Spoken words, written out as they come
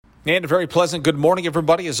And a very pleasant good morning,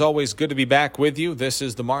 everybody. As always, good to be back with you. This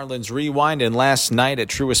is the Marlins Rewind. And last night at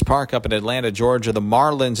Truist Park up in Atlanta, Georgia, the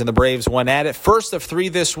Marlins and the Braves went at it. First of three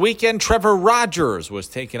this weekend, Trevor Rogers was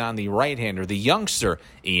taking on the right-hander, the youngster,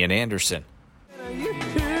 Ian Anderson.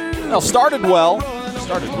 Well, started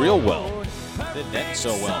real well. Didn't end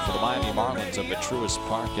so well for the Miami Marlins up at Truist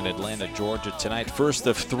Park in Atlanta, Georgia tonight. First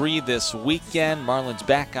of three this weekend. Marlins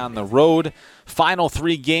back on the road. Final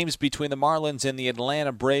three games between the Marlins and the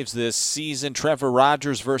Atlanta Braves this season. Trevor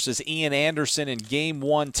Rogers versus Ian Anderson in Game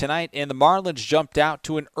 1 tonight, and the Marlins jumped out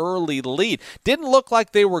to an early lead. Didn't look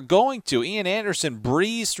like they were going to. Ian Anderson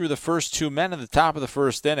breezed through the first two men in the top of the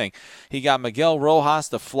first inning. He got Miguel Rojas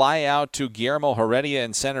to fly out to Guillermo Heredia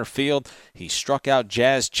in center field. He struck out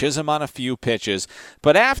Jazz Chisholm on a few pitches.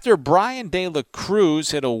 But after Brian De La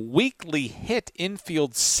Cruz hit a weakly hit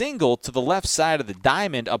infield single to the left side of the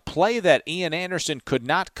diamond, a play that Ian Anderson could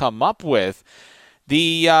not come up with,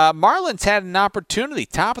 the Marlins had an opportunity.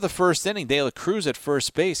 Top of the first inning, De La Cruz at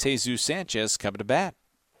first base, Jesús Sánchez coming to bat.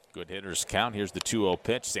 Good hitters count. Here's the 2-0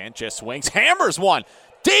 pitch. Sánchez swings, hammers one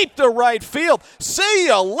deep to right field. See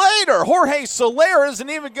you later. Jorge Soler isn't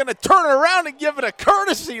even going to turn around and give it a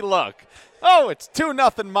courtesy look. Oh, it's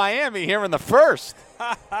 2-0 Miami here in the first.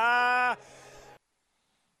 Well,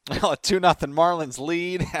 a 2-0 Marlins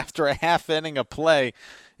lead after a half inning of play.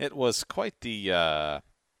 It was quite the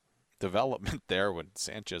development there when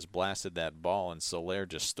Sanchez blasted that ball and Soler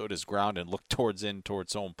just stood his ground and looked towards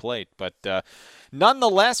home plate. But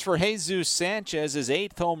nonetheless, for Jesús Sánchez, his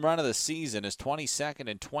 8th home run of the season, his 22nd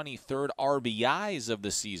and 23rd RBIs of the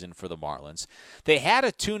season for the Marlins. They had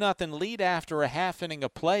a 2-0 lead after a half inning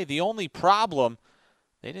of play. The only problem,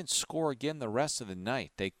 they didn't score again the rest of the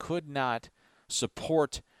night. They could not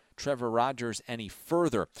support Trevor Rogers any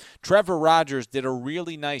further. Trevor Rogers did a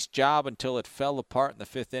really nice job until it fell apart in the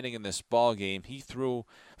 5th inning in this ball game. He threw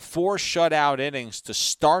 4 shutout innings to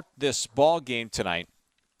start this ball game tonight.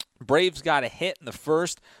 Braves got a hit in the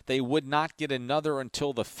first. They would not get another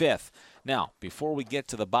until the 5th. Now, before we get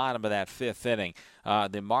to the bottom of that 5th inning,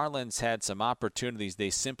 the Marlins had some opportunities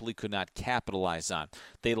they simply could not capitalize on.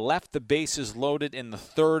 They left the bases loaded in the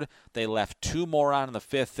 3rd. They left 2 more on in the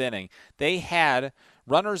 5th inning. They had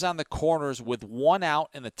runners on the corners with 1 out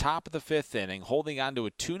in the top of the 5th inning, holding on to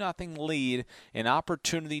a 2-0 lead, an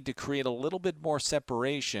opportunity to create a little bit more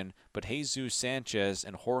separation, but Jesús Sánchez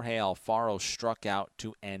and Jorge Alfaro struck out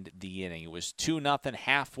to end the inning. It was 2-0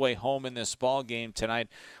 halfway home in this ball game tonight.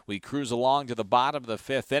 We cruise along to the bottom of the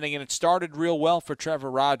 5th inning, and it started real well for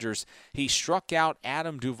Trevor Rogers. He struck out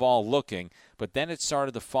Adam Duvall looking, but then it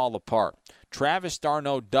started to fall apart. Travis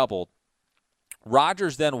d'Arnaud doubled.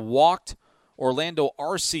 Rogers then walked Orlando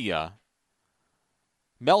Arcia.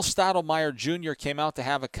 Mel Stottlemyre Jr. came out to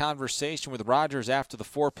have a conversation with Rogers after the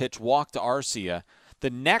 4-pitch walk to Arcia. The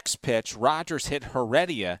next pitch, Rogers hit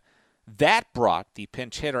Heredia. That brought the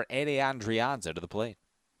pinch hitter Ede Adrianza to the plate.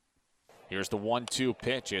 Here's the 1-2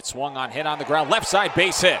 pitch. It swung on, hit on the ground, left side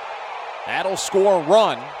base hit. That'll score a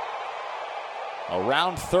run.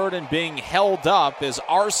 Around third and being held up is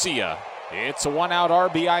Arcia. It's a 1-out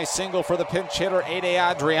RBI single for the pinch hitter Ede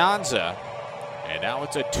Adrianza. And now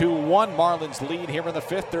it's a 2-1 Marlins lead here in the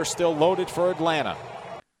 5th. They're still loaded for Atlanta.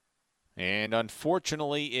 And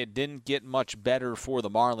unfortunately, it didn't get much better for the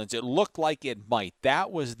Marlins. It looked like it might.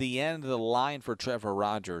 That was the end of the line for Trevor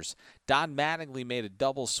Rogers. Don Mattingly made a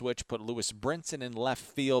double switch, put Lewis Brinson in left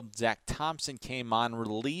field. Zach Thompson came on,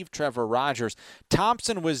 relieved Trevor Rogers.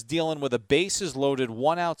 Thompson was dealing with a bases-loaded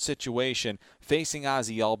 1-out situation facing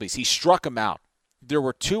Ozzie Albies. He struck him out. There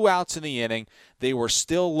were 2 outs in the inning. They were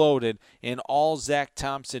still loaded, and all Zach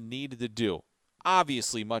Thompson needed to do,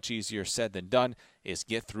 obviously much easier said than done, is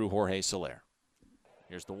get through Jorge Soler.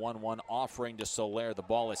 Here's the 1-1 offering to Soler. The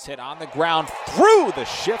ball is hit on the ground through the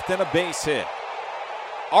shift and a base hit.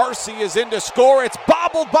 Arcia is in to score. It's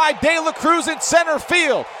bobbled by De La Cruz in center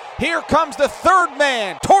field. Here comes the 3rd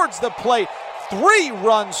man towards the plate.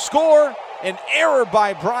 3-run score. An error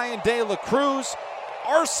by Brian De La Cruz.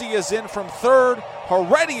 Arcia is in from 3rd.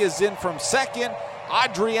 Heredia is in from 2nd.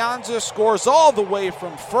 Adrianza scores all the way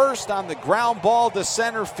from 1st on the ground ball to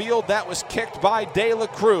center field. That was kicked by De La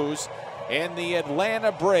Cruz. And the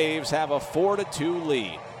Atlanta Braves have a 4-2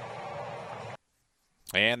 lead.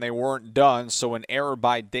 And they weren't done, so an error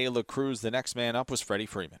by De La Cruz. The next man up was Freddie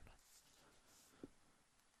Freeman.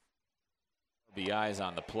 The eyes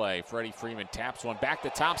on the play. Freddie Freeman taps one back to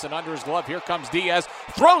Thompson under his glove. Here comes Diaz.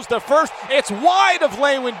 Throws to first. It's wide of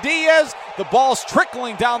Lewin Diaz. The ball's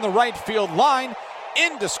trickling down the right field line.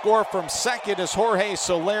 In to score from 2nd is Jorge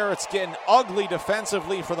Soler. It's getting ugly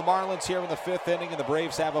defensively for the Marlins here in the 5th inning, and the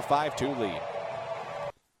Braves have a 5-2 lead.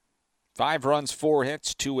 5 runs, 4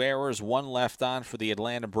 hits, 2 errors, 1 left on for the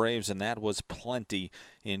Atlanta Braves, and that was plenty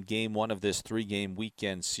in Game 1 of this 3-game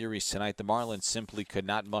weekend series tonight. The Marlins simply could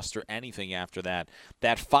not muster anything after that.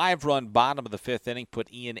 That 5-run bottom of the 5th inning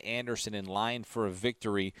put Ian Anderson in line for a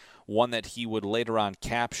victory, one that he would later on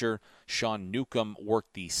capture. Sean Newcomb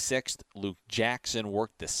worked the 6th. Luke Jackson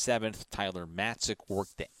worked the 7th. Tyler Matzik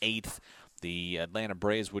worked the 8th. The Atlanta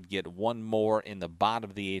Braves would get one more in the bottom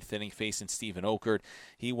of the 8th inning facing Stephen Okert.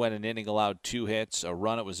 He went an inning, allowed 2 hits, a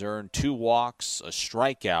run it was earned, 2 walks, a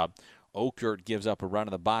strikeout. Okert gives up a run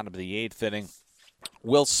in the bottom of the 8th inning.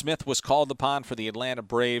 Will Smith was called upon for the Atlanta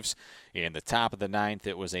Braves. In the top of the 9th,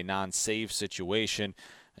 it was a non-save situation,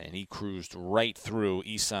 and he cruised right through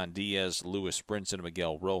Isan Diaz, Lewis Brinson, and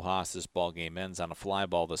Miguel Rojas. This ball game ends on a fly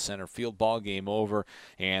ball to center field. Ball game over,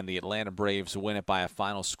 and the Atlanta Braves win it by a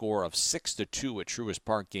final score of 6-2 at Truist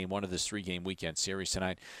Park. Game 1 of this 3-game weekend series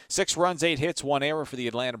tonight. 6 runs, 8 hits, 1 error for the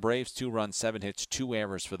Atlanta Braves. 2 runs, 7 hits, 2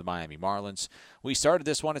 errors for the Miami Marlins. We started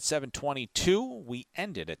this one at 7:22. We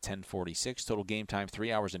ended at 10:46. Total game time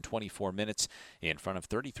 3 hours and 24 minutes in front of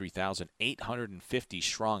 33,850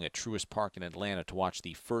 strong at Truist Park in Atlanta to watch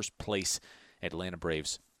the first place Atlanta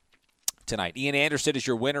Braves tonight. Ian Anderson is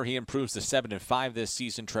your winner. He improves to 7-5 this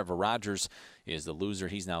season. Trevor Rogers is the loser.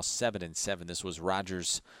 He's now 7-7. This was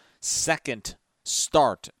Rogers' second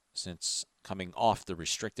start since coming off the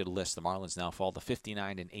restricted list. The Marlins now fall to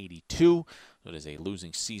 59-82. It is a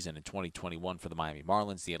losing season in 2021 for the Miami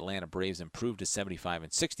Marlins. The Atlanta Braves improved to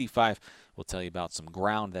 75-65. We'll tell you about some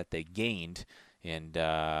ground that they gained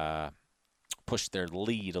and push their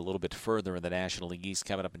lead a little bit further in the National League East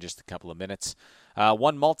coming up in just a couple of minutes.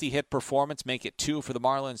 1 multi-hit performance, make it 2 for the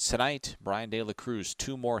Marlins tonight. Brian De La Cruz,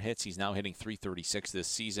 2 more hits. He's now hitting .336 this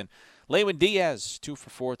season. Lewin Diaz, 2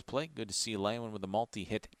 for 4th plate. Good to see Lewin with a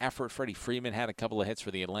multi-hit effort. Freddie Freeman had a couple of hits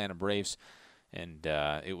for the Atlanta Braves, and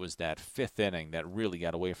it was that 5th inning that really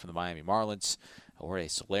got away from the Miami Marlins. Jorge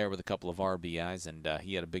Soler with a couple of RBIs, and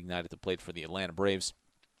he had a big night at the plate for the Atlanta Braves.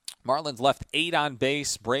 Marlins left 8 on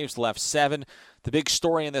base. Braves left 7. The big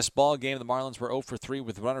story in this ball game, the Marlins were 0 for 3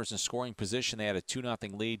 with runners in scoring position. They had a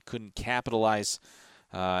 2-0 lead, couldn't capitalize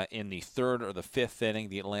in the 3rd or the 5th inning.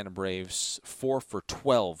 The Atlanta Braves 4 for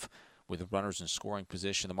 12 with runners in scoring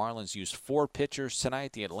position. The Marlins used 4 pitchers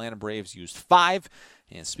tonight. The Atlanta Braves used 5.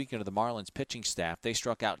 And speaking of the Marlins pitching staff, they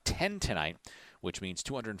struck out 10 tonight, which means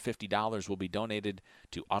 $250 will be donated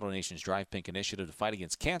to AutoNation's Drive Pink initiative to fight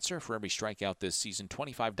against cancer. For every strikeout this season,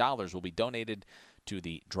 $25 will be donated to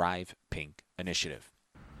the Drive Pink initiative.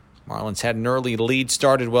 Marlins had an early lead,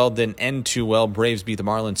 started well, didn't end too well. Braves beat the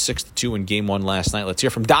Marlins 6-2 in Game 1 last night. Let's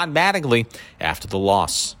hear from Don Mattingly after the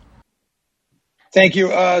loss. Thank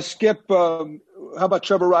you. Skip, how about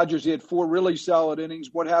Trevor Rogers? He had 4 really solid innings.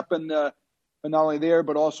 What happened not only there,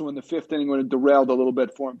 but also in the 5th inning when it derailed a little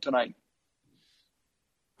bit for him tonight?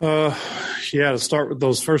 To start with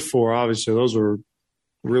those first 4, obviously, those were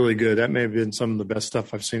really good. That may have been some of the best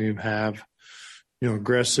stuff I've seen him have.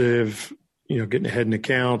 Aggressive, getting ahead in the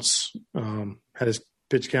counts, had his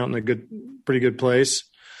pitch count in a pretty good place.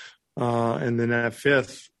 And then that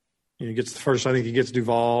 5th, he gets the first, I think he gets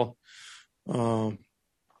Duvall.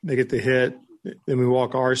 They get the hit. Then we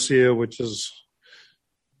walk Arcia, which is,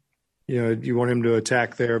 you want him to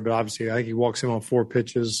attack there, but obviously I think he walks him on 4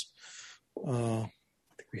 pitches.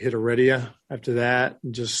 We hit Heredia after that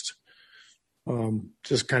and just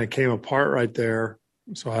kind of came apart right there.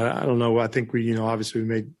 So I don't know. I think we obviously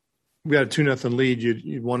we got a 2-0 lead.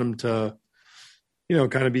 You'd want them to,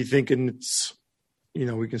 kind of be thinking it's,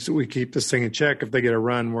 we keep this thing in check. If they get a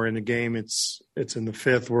run, we're in the game. It's in the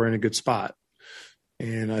 5th. We're in a good spot.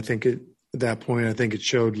 And I think at that point, I think it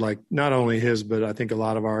showed like not only his, but I think a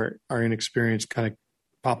lot of our inexperience kind of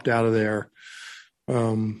popped out of there.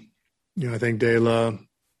 I think De La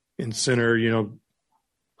in center,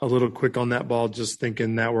 a little quick on that ball, just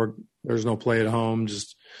thinking that there's no play at home,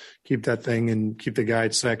 just keep that thing and keep the guy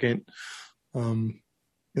at second. And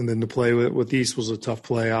then the play with East was a tough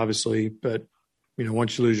play, obviously, but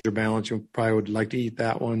once you lose your balance, you probably would like to eat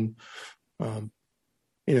that one. And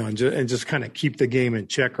just kind of keep the game in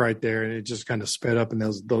check right there. And it just kind of sped up, and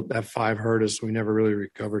that 5 hurt us. We never really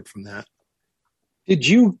recovered from that. Did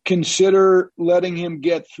you consider letting him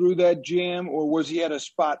get through that jam, or was he at a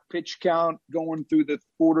spot pitch count going through the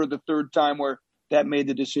 4th or the 3rd time where that made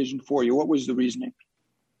the decision for you? What was the reasoning?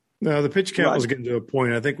 No, the pitch count was getting to a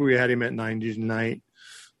point. I think we had him at 90 tonight.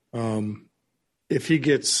 If he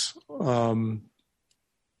gets the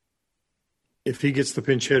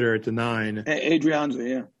pinch hitter at the 9, Adrianza,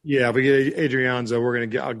 yeah. Yeah, if we get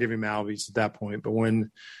Adrianza, I'll give him Albies at that point. But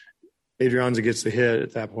when Adrianza gets the hit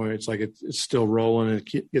at that point, it's like it's still rolling and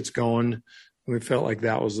it gets going. We felt like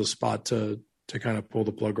that was the spot to kind of pull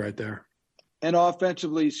the plug right there. And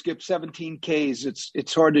offensively, skip 17 Ks.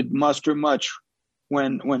 It's hard to muster much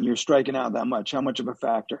when you're striking out that much. How much of a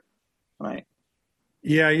factor, right?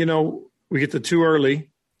 Yeah, we get the too early,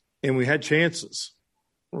 and we had chances,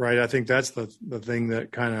 right? I think that's the thing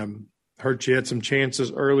that kind of hurt you. Had some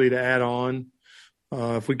chances early to add on.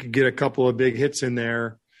 If we could get a couple of big hits in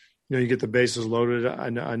there, you get the bases loaded.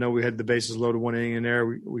 I know we had the bases loaded one inning in there.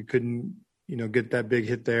 We couldn't, get that big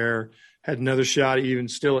hit there. Had another shot, even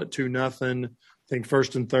still at 2-0. I think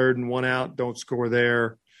first and third and 1 out, don't score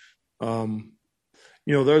there.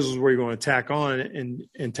 Those is where you're going to tack on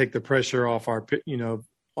and take the pressure off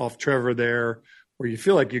off Trevor there, where you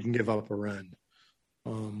feel like you can give up a run.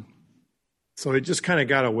 So it just kind of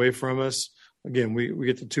got away from us. Again, we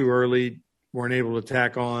get the too early, weren't able to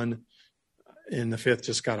tack on, and the fifth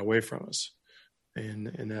just got away from us.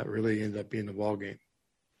 And that really ended up being the ball game.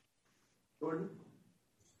 Jordan?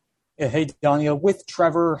 Yeah, hey, Daniel, with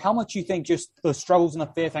Trevor, how much you think just the struggles in the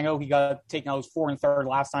fifth? I know he got taken out, 4 and 3rd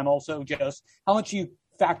last time also. Just how much you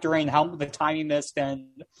factor in how the time he missed and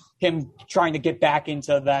him trying to get back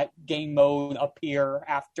into that game mode up here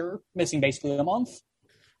after missing basically a month?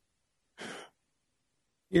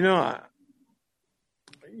 I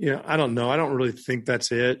don't know. I don't really think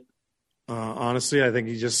that's it. Honestly, I think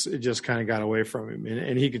it just kind of got away from him.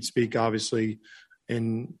 And he could speak, obviously,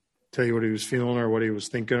 and tell you what he was feeling or what he was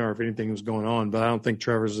thinking or if anything was going on. But I don't think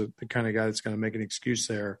Trevor's the kind of guy that's going to make an excuse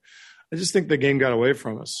there. I just think the game got away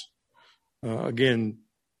from us. Again,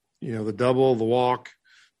 the double, the walk,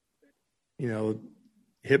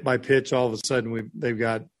 hit by pitch, all of a sudden they've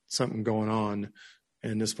got something going on.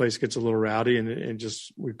 And this place gets a little rowdy, and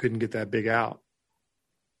just we couldn't get that big out.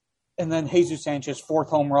 And then Jesús Sánchez, 4th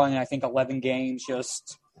home run in, I think, 11 games,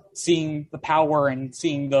 just seeing the power and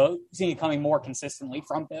seeing it coming more consistently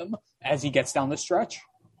from him as he gets down the stretch.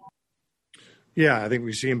 Yeah, I think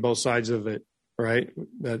we've seen both sides of it, right?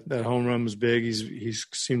 That home run was big. He's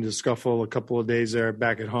seemed to scuffle a couple of days there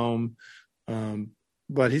back at home.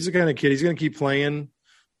 But he's the kind of kid, he's going to keep playing.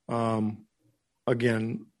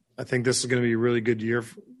 Again, I think this is going to be a really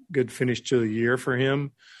good finish to the year for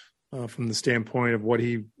him from the standpoint of what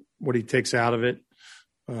he takes out of it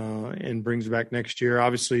and brings back next year.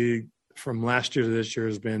 Obviously, from last year to this year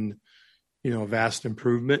has been, a vast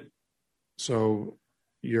improvement. So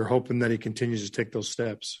you're hoping that he continues to take those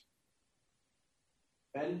steps.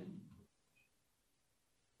 Ben?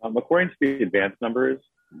 According to the advanced numbers,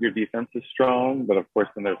 your defense is strong, but of course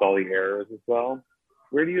then there's all the errors as well.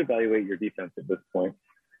 Where do you evaluate your defense at this point?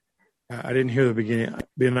 I didn't hear the beginning.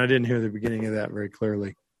 Ben, I didn't hear the beginning of that very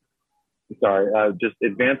clearly. Sorry, just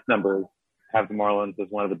advanced numbers have the Marlins as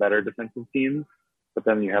one of the better defensive teams, but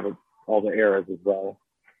then you have all the errors as well.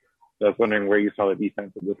 So I was wondering where you saw the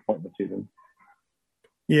defense at this point in the season.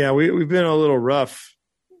 Yeah, we've been a little rough,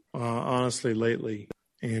 honestly, lately.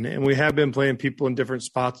 And we have been playing people in different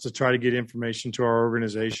spots to try to get information to our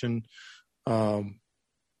organization. We're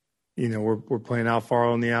playing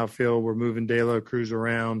Alfaro in the outfield. We're moving De La Cruz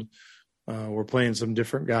around. We're playing some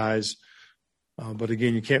different guys. But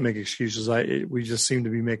again, you can't make excuses. We just seem to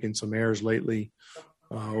be making some errors lately.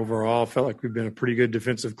 Overall, I felt like we've been a pretty good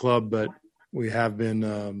defensive club, but we have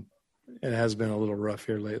been. It has been a little rough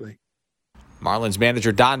here lately. Marlins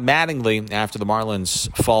manager Don Mattingly, after the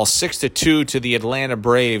Marlins fall 6-2 to the Atlanta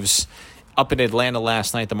Braves up in Atlanta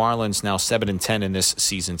last night. The Marlins now 7-10 in this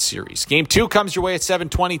season series. Game 2 comes your way at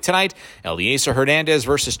 7:20 tonight. Eliezer Hernandez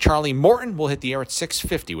versus Charlie Morton will hit the air at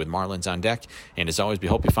 6:50 with Marlins on deck. And as always, we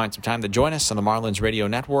hope you find some time to join us on the Marlins Radio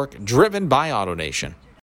Network, driven by AutoNation.